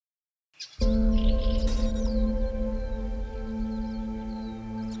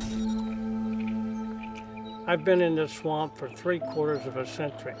I've been in this swamp for 3/4 of a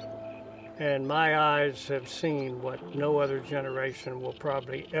century, and my eyes have seen what no other generation will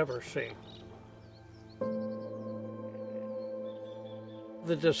probably ever see.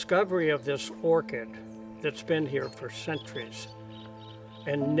 The discovery of this orchid that's been here for centuries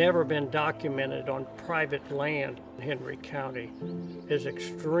and never been documented on private land in Hendry County is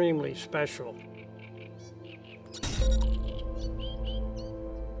extremely special.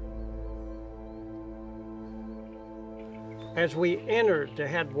 As we entered the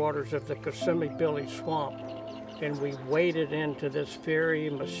headwaters of the Kissimmee Swamp and we waded into this very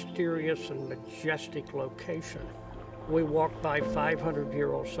mysterious and majestic location, we walked by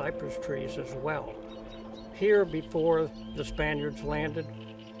 500-year-old cypress trees as well. Here before the Spaniards landed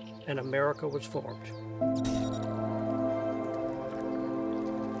and America was formed.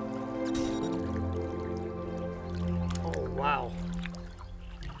 Oh, wow.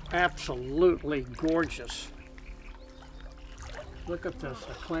 Absolutely gorgeous. Look at this,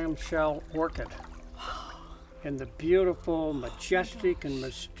 a clamshell orchid. In the beautiful, majestic, and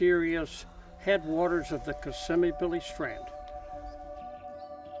mysterious headwaters of the Kissimmee Strand.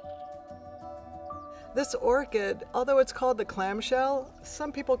 This orchid, although it's called the clamshell,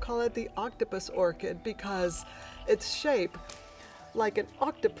 some people call it the octopus orchid because it's shaped like an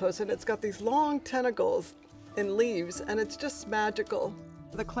octopus and it's got these long tentacles and leaves, and it's just magical.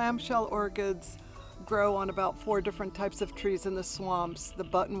 The clamshell orchids grow on about 4 different types of trees in the swamps: the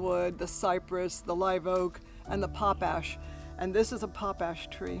buttonwood, the cypress, the live oak, and the pop ash. And this is a pop ash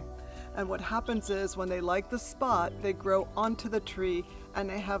tree. And what happens is when they like the spot, they grow onto the tree and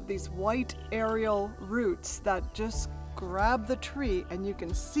they have these white aerial roots that just grab the tree, and you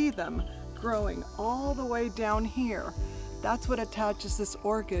can see them growing all the way down here. That's what attaches this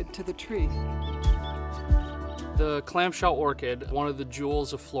orchid to the tree. The clamshell orchid, one of the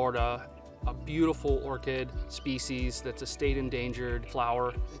jewels of Florida, a beautiful orchid species that's a state endangered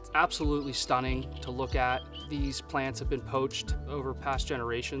flower. It's absolutely stunning to look at. These plants have been poached over past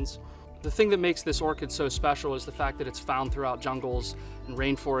generations. The thing that makes this orchid so special is the fact that it's found throughout jungles and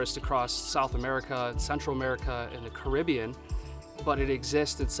rainforests across South America, Central America, and the Caribbean, but it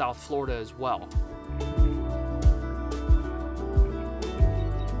exists in South Florida as well.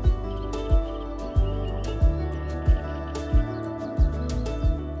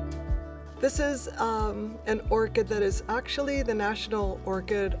 This is an orchid that is actually the national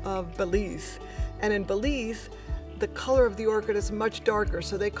orchid of Belize. And in Belize, the color of the orchid is much darker,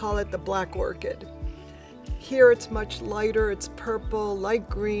 so they call it the black orchid. Here it's much lighter, it's purple, light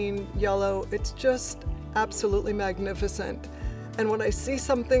green, yellow. It's just absolutely magnificent. And when I see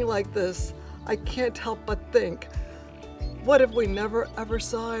something like this, I can't help but think, what if we never ever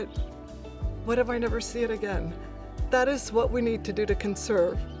saw it? What if I never see it again? That is what we need to do to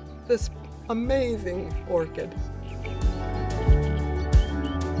conserve this amazing orchid.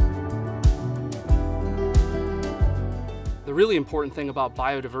 The really important thing about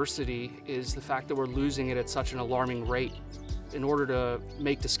biodiversity is the fact that we're losing it at such an alarming rate. In order to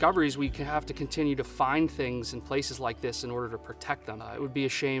make discoveries, we have to continue to find things in places like this in order to protect them. It would be a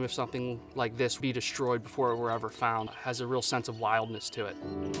shame if something like this would be destroyed before it were ever found. It has a real sense of wildness to it.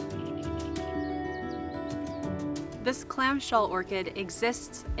 This clamshell orchid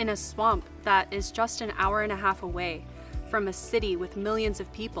exists in a swamp that is just an hour-and-a-half away from a city with millions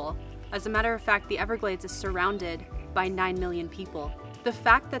of people. As a matter of fact, the Everglades is surrounded by 9 million people. The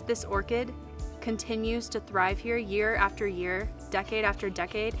fact that this orchid continues to thrive here year after year, decade after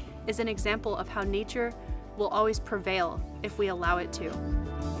decade, is an example of how nature will always prevail if we allow it to.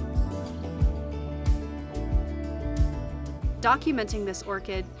 Documenting this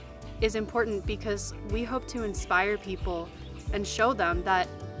orchid is important because we hope to inspire people and show them that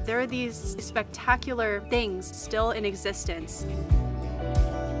there are these spectacular things still in existence.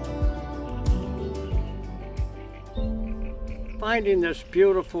 Finding this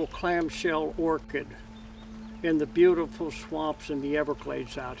beautiful clamshell orchid in the beautiful swamps in the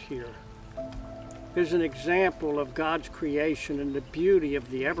Everglades out here is an example of God's creation and the beauty of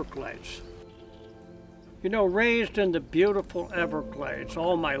the Everglades. You know, raised in the beautiful Everglades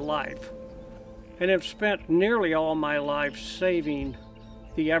all my life, and have spent nearly all my life saving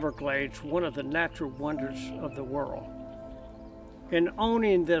the Everglades, one of the natural wonders of the world. And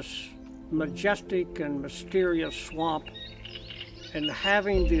owning this majestic and mysterious swamp and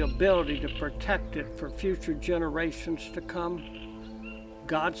having the ability to protect it for future generations to come,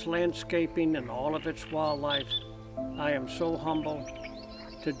 God's landscaping and all of its wildlife, I am so humble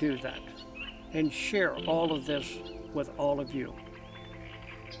to do that and share all of this with all of you.